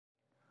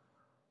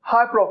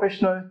Hi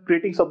professional,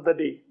 greetings of the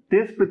day.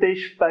 This is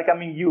Pritesh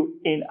welcoming you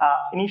in our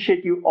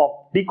initiative of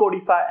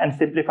Decodify and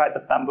Simplify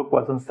the PMBOK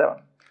version 7.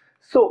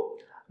 So,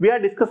 we are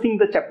discussing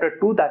the chapter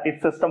 2, that is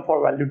System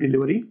for Value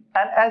Delivery.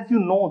 And as you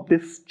know,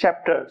 this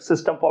chapter,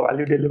 System for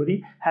Value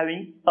Delivery,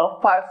 having a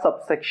 5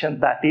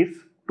 subsection, that is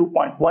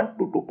 2.1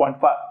 to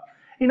 2.5.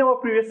 In our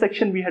previous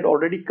section, we had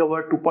already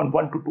covered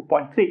 2.1 to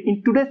 2.3.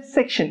 In today's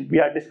section, we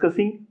are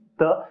discussing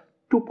the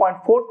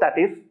 2.4, that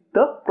is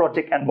the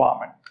project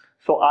environment.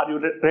 So, are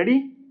you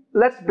ready?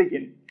 Let's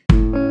begin.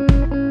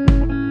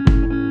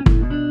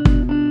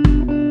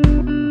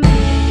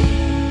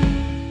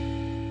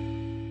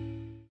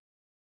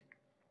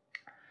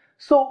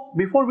 So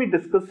before we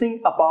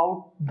discussing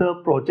about the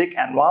project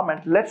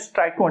environment, let's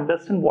try to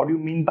understand what you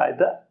mean by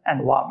the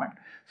environment.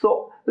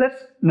 So let's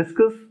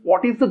discuss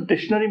what is the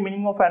dictionary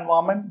meaning of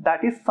environment.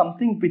 That is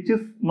something which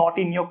is not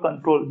in your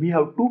control. We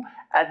have to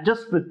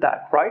adjust with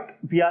that, right?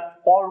 We are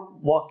all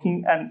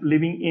working and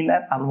living in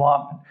an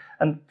environment,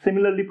 and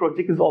similarly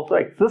project is also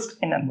exist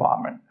in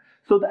environment.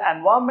 So the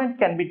environment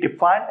can be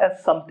defined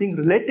as something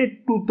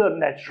related to the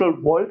natural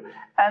world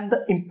and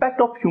the impact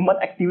of human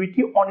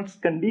activity on its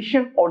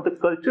condition or the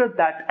culture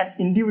that an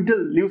individual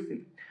lives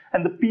in,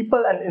 and the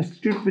people and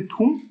institutes with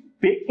whom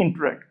they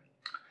interact.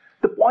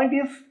 The point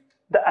is,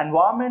 the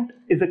environment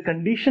is a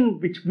condition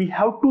which we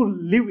have to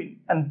live in,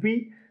 and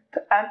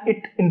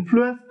it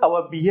influences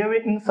our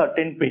behavior in a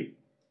certain way.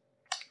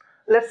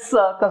 Let's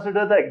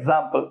consider the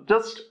example.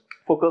 Just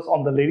focus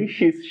on the lady.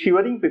 She is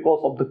shivering because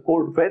of the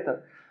cold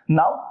weather.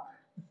 Now,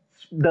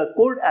 the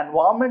cold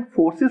environment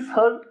forces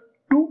her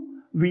to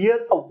wear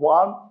a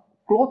warm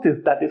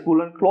clothes, that is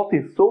woolen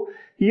clothes. So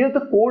here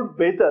the cold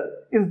weather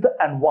is the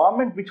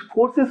environment which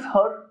forces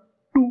her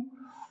to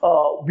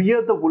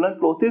wear the woolen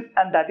clothes,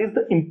 and that is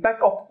the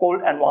impact of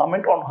cold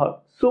environment on her.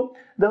 So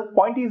the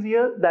point is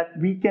here that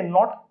we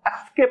cannot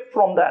escape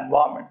from the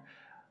environment.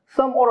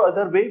 Some or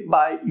other way,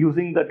 by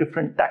using the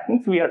different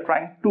techniques, we are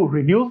trying to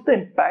reduce the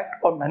impact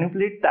or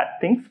manipulate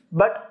that things,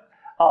 but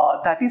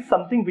that is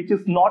something which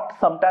is not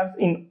sometimes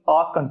in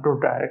our control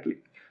directly.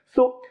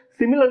 So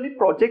similarly,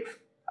 projects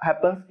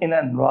happens in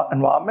an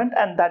environment,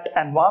 and that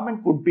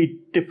environment would be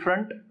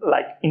different,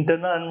 like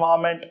internal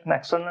environment and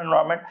external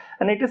environment,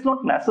 and it is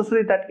not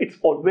necessary that it's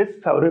always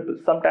favorable.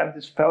 Sometimes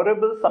it's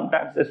favorable,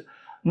 sometimes it's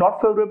not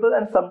favorable,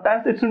 and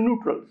sometimes it's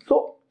neutral.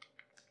 So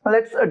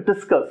let's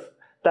discuss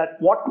that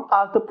what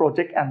are the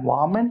project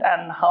environment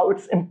and how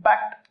it's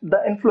impact the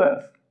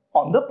influence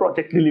on the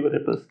project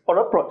deliverables or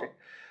a project.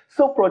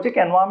 So project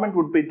environment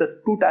would be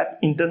the two types,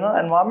 internal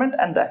environment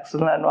and the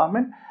external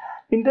environment.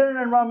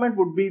 Internal environment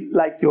would be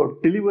like your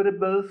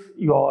deliverables,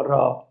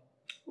 your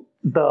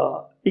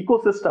the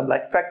ecosystem,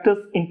 like factors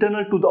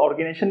internal to the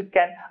organization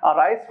can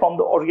arise from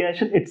the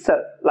organization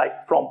itself,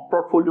 like from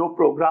portfolio,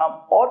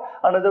 program, or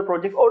another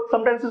project, or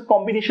sometimes it's a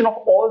combination of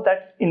all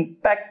that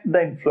impact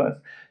the influence.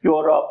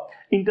 Your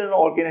internal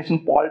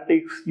organization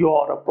politics,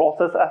 your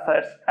process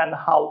assets, and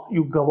how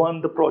you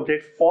govern the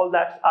projects, all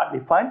that are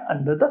defined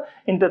under the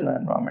internal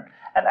environment.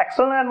 And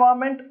external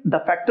environment, the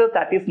factor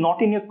that is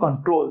not in your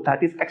control,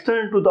 that is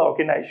external to the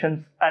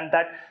organizations, and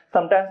that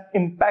sometimes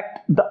impact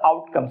the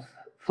outcomes.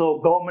 So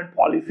government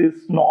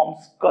policies,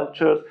 norms,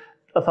 cultures,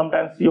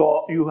 sometimes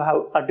you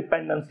have a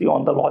dependency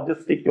on the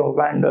logistic, your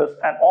vendors,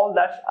 and all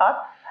that are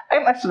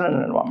an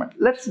external environment.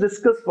 Let's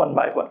discuss one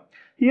by one.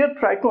 Here,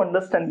 try to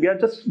understand, we are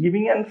just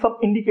giving some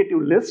indicative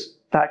list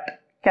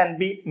that can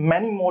be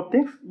many more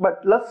things,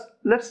 but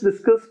let's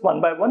discuss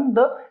one by one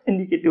the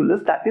indicative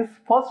list. That is,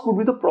 first would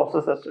be the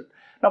process asset.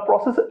 Now,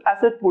 process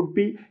asset would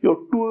be your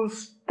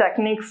tools,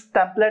 techniques,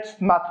 templates,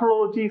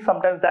 methodology,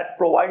 sometimes that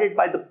provided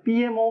by the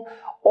PMO.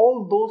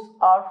 All those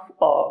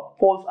are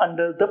falls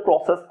under the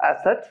process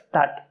assets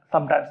that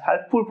sometimes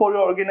helpful for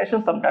your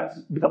organization,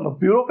 sometimes become a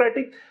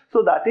bureaucratic.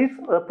 So that is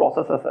a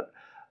process asset.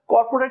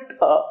 Corporate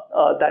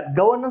that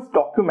governance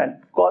document,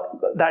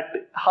 that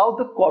how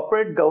the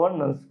corporate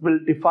governance will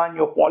define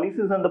your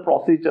policies and the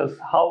procedures,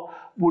 how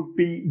would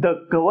be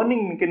the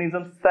governing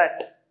mechanism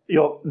set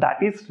that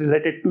is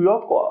related to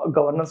your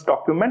governance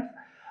document.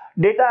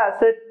 Data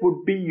asset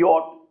would be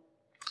your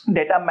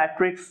data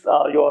metrics,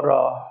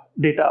 your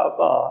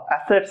data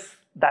assets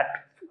that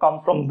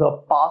come from the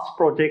past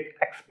project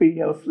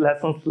experience,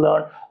 lessons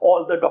learned,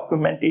 all the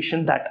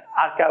documentation, that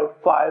archived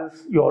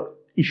files, your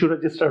issue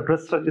register,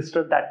 risk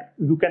register that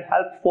you can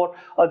help for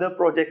other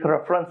project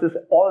references,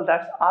 all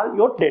that are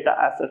your data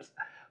assets.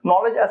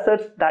 Knowledge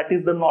assets, that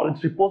is the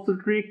knowledge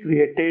repository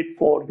created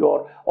for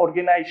your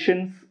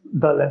organizations,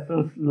 the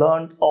lessons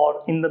learned,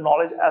 or in the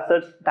knowledge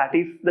assets, that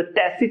is the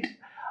tacit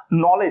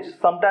knowledge.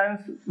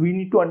 Sometimes we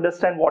need to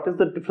understand what is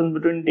the difference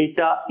between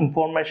data,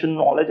 information,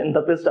 knowledge, and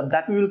the wisdom.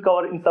 That we will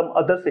cover in some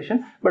other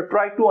session, but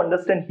try to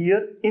understand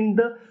here in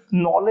the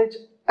knowledge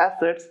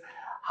assets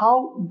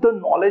how the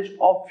knowledge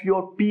of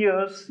your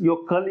peers,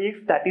 your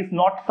colleagues, that is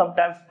not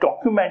sometimes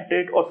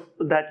documented, or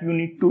that you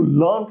need to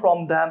learn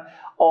from them,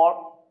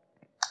 or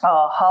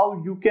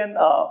how you can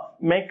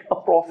make a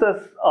process,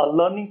 a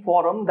learning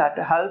forum that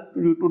help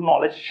you to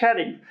knowledge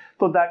sharing.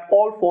 So that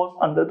all falls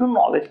under the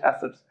knowledge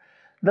assets.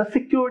 The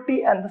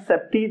security and the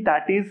safety,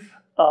 that is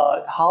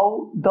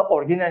how the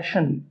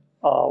organization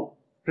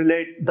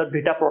relate the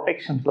data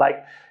protections,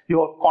 like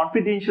your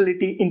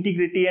confidentiality,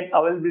 integrity, and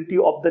availability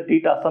of the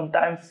data.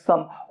 Sometimes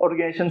some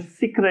organization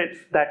secrets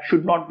that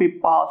should not be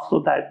passed, so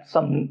that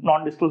some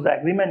non-disclosure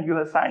agreement you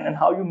have signed, and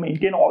how you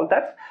maintain all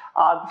that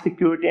are the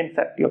security and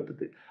safety of the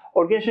data.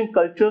 Organization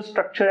culture,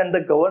 structure, and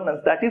the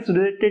governance, that is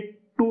related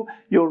to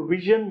your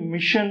vision,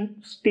 mission,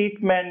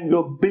 statement,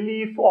 your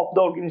belief of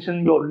the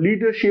organization, your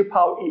leadership,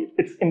 how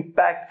it's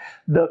impact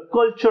the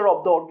culture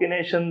of the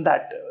organization,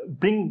 that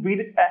bring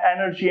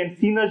energy and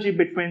synergy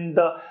between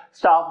the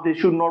staff. They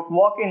should not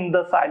work in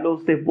the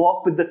silos, they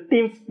work with the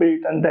team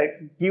spirit, and they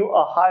give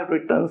a high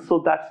return.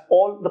 So that's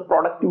all the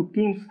productive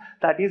teams,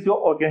 that is your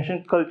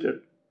organization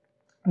culture.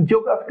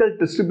 Geographical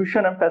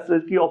distribution and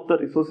facility of the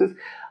resources,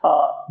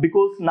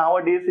 because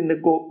nowadays in the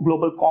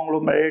global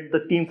conglomerate,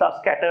 the teams are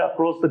scattered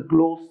across the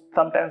globe.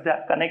 Sometimes they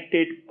are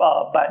connected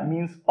by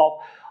means of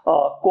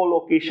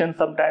co-location,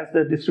 sometimes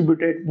the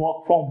distributed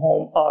work from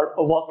home or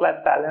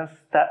work-life balance,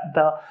 that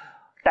the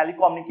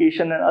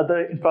telecommunication and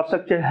other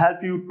infrastructure help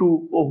you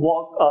to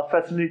work,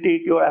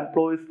 facilitate your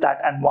employees.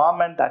 That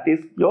environment, that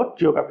is your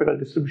geographical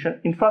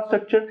distribution.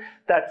 Infrastructure,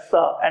 that's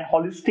an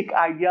holistic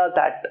idea,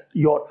 that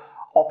your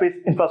office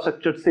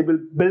infrastructure, civil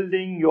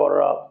building,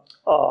 your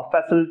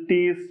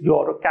facilities,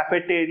 your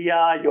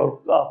cafeteria,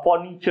 your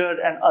furniture,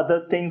 and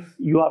other things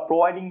you are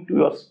providing to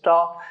your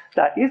staff,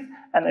 that is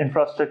an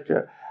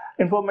infrastructure.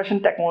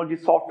 Information technology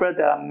software,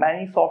 there are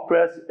many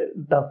softwares,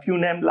 the few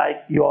names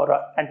like your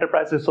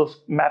enterprise resource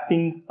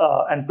mapping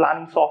and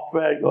planning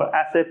software, your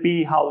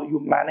SAP, how you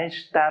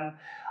manage them,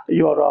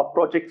 your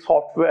project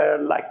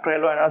software like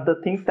Trello and other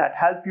things that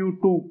help you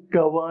to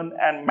govern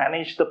and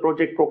manage the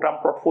project program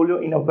portfolio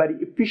in a very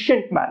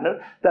efficient manner.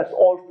 That's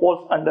all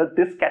falls under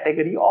this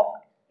category of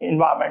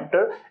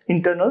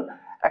internal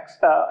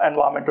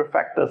environmental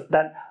factors.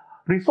 Then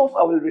resource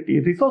availability.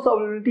 Resource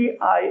availability,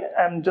 I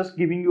am just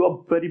giving you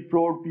a very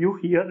broad view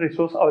here.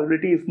 Resource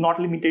availability is not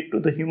limited to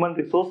the human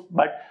resource,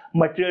 but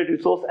material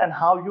resource, and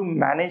how you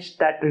manage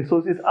that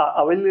resources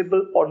are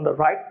available on the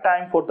right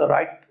time for the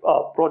right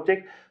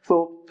project.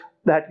 So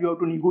that you have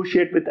to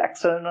negotiate with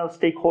external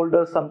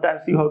stakeholders.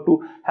 Sometimes you have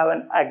to have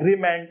an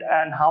agreement,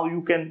 and how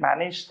you can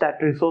manage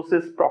that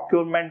resources,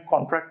 procurement,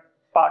 contract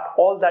part,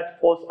 all that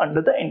falls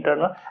under the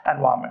internal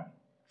environment.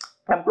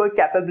 Employee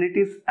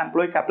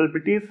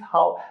capabilities,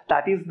 how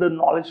that is the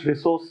knowledge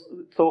resource.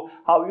 So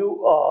how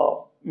you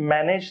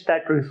manage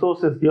that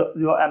resources,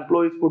 your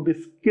employees would be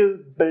skill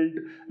built,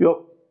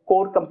 your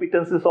core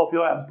competencies of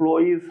your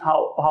employees,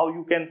 how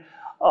you can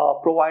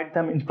provide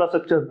them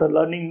infrastructure, the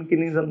learning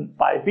mechanism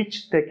by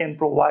which they can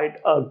provide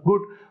a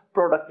good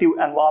productive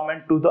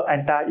environment to the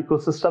entire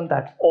ecosystem.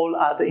 That all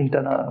are the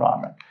internal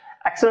environment.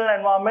 External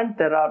environment,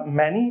 there are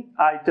many.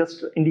 I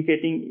just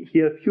indicating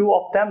here few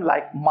of them,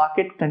 like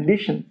market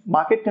condition.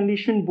 Market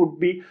condition would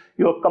be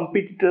your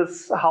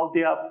competitors, how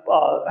they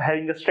are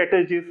having the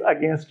strategies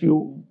against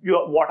you,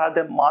 what are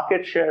their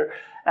market share,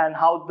 and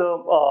how the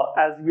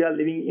as we are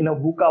living in a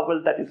VUCA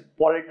world that is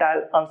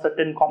volatile,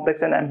 uncertain, complex,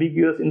 and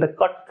ambiguous, in the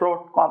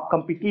cutthroat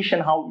competition,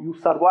 how you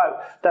survive.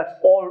 That's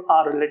all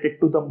are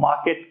related to the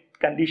market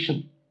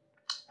condition.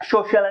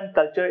 Social and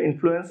cultural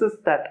influences,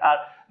 that are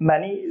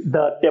many,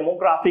 the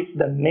demographic,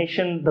 the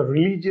nation, the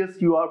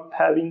religious you are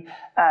having,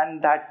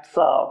 and that's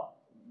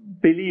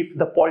belief,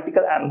 the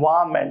political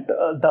environment,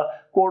 the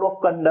code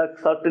of conduct,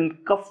 certain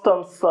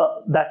customs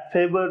that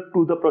favor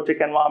to the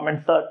project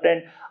environment,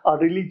 certain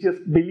religious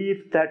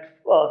beliefs that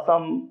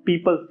some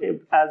people,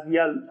 as we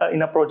are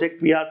in a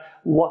project, we are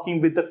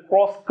working with the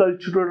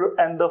cross-cultural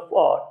and the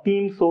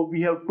team, so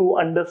we have to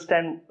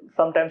understand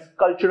sometimes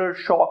cultural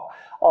shock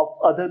of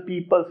other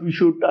peoples. We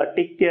should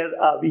take care,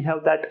 we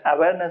have that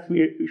awareness,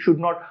 we should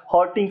not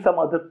hurting some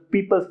other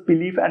people's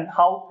belief, and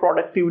how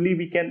productively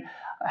we can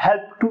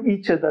help to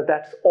each other.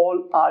 That's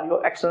all are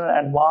your external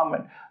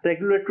environment.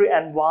 Regulatory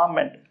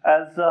environment,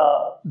 as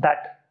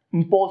that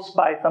imposed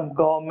by some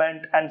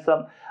government and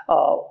some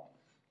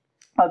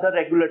other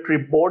regulatory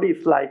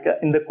bodies, like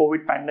in the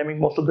COVID pandemic,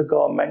 most of the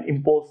government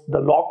imposed the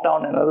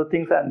lockdown and other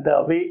things, and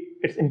the way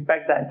it's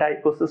impact the entire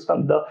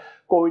ecosystem, the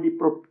COVID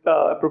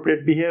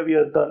appropriate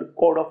behavior, the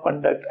code of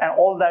conduct, and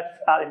all that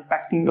are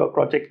impacting your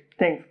project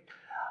things.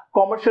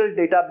 Commercial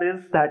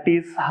database, that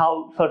is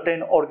how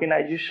certain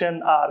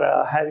organizations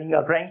are having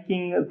a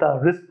ranking, the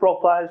risk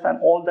profiles, and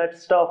all that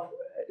stuff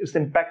is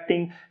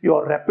impacting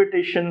your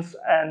reputations,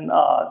 and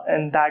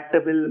that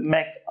will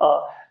make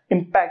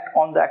impact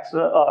on the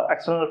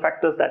external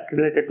factors that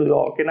related to the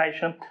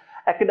organization.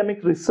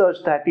 Academic research,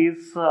 that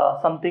is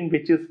something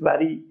which is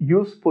very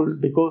useful,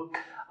 because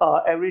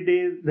every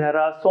day there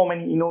are so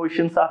many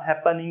innovations are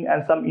happening,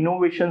 and some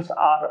innovations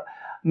are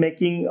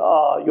making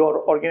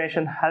your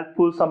organization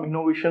helpful, some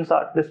innovations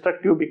are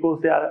destructive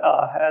because they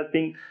are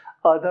helping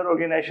other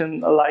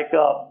organizations, like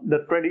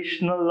the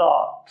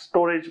traditional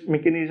storage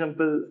mechanism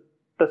will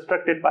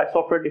destructed by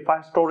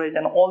software-defined storage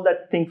and all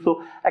that thing.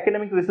 So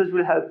academic research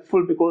will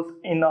helpful, because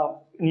in a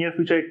near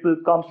future it will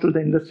come to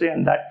the industry,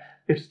 and that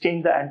it's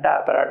changed the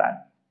entire paradigm.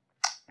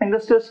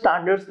 industrial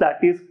standards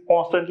that is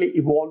constantly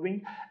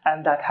evolving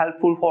and that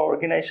helpful for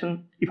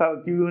organization. If I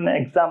give you an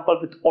example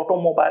with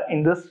automobile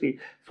industry,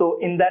 so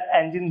in that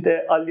engine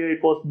there earlier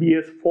it was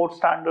BS4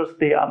 standards,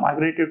 they are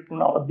migrated to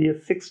now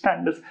BS6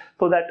 standards,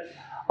 so that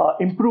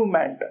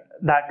improvement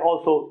that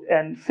also,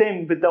 and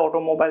same with the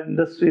automobile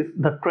industries,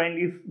 the trend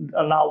is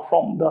now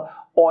from the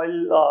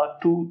oil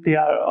to they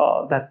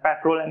are that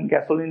petrol and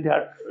gasoline, they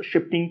are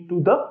shifting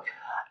to the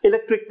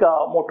electric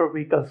motor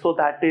vehicles, so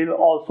that will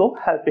also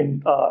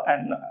helping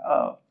and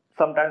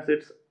sometimes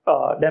it's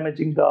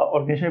damaging the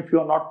organization if you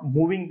are not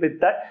moving with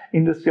that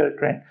industrial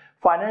trend.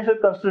 Financial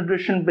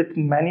consideration with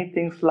many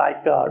things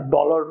like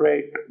dollar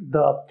rate,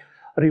 the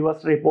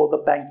reverse repo, the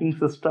banking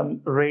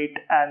system rate,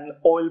 and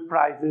oil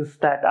prices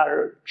that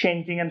are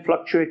changing and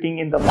fluctuating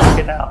in the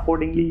market, and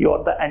accordingly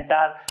your the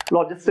entire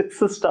logistics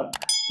system,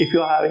 if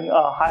you're having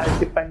a higher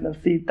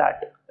dependency,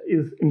 that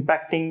is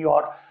impacting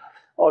your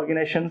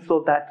organization.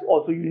 So that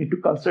also you need to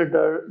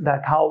consider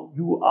that how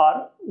you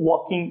are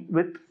working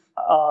with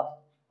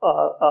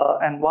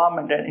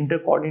environment and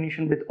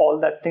intercoordination with all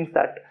that things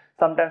that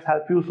sometimes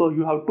help you. So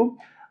you have to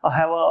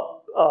have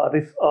a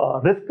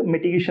risk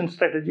mitigation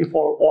strategy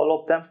for all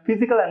of them.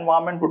 Physical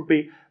environment would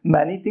be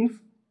many things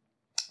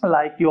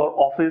like your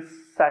office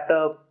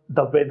setup,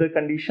 the weather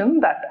condition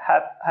that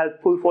have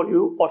helpful for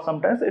you, or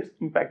sometimes it's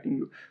impacting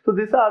you. So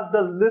these are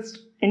the list,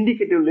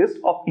 indicative list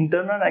of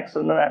internal and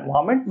external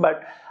environment,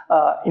 but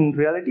in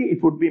reality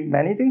it would be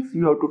many things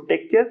you have to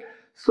take care.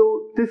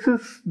 So this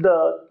is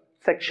the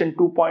section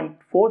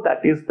 2.4,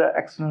 that is the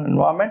external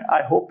environment.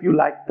 I hope you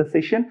liked the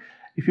session.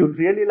 If you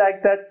really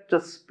like that,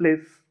 just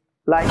please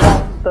like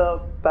on the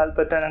bell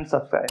button and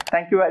subscribe.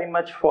 Thank you very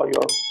much for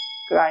your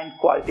kind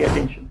quality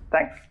attention.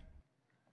 Thanks.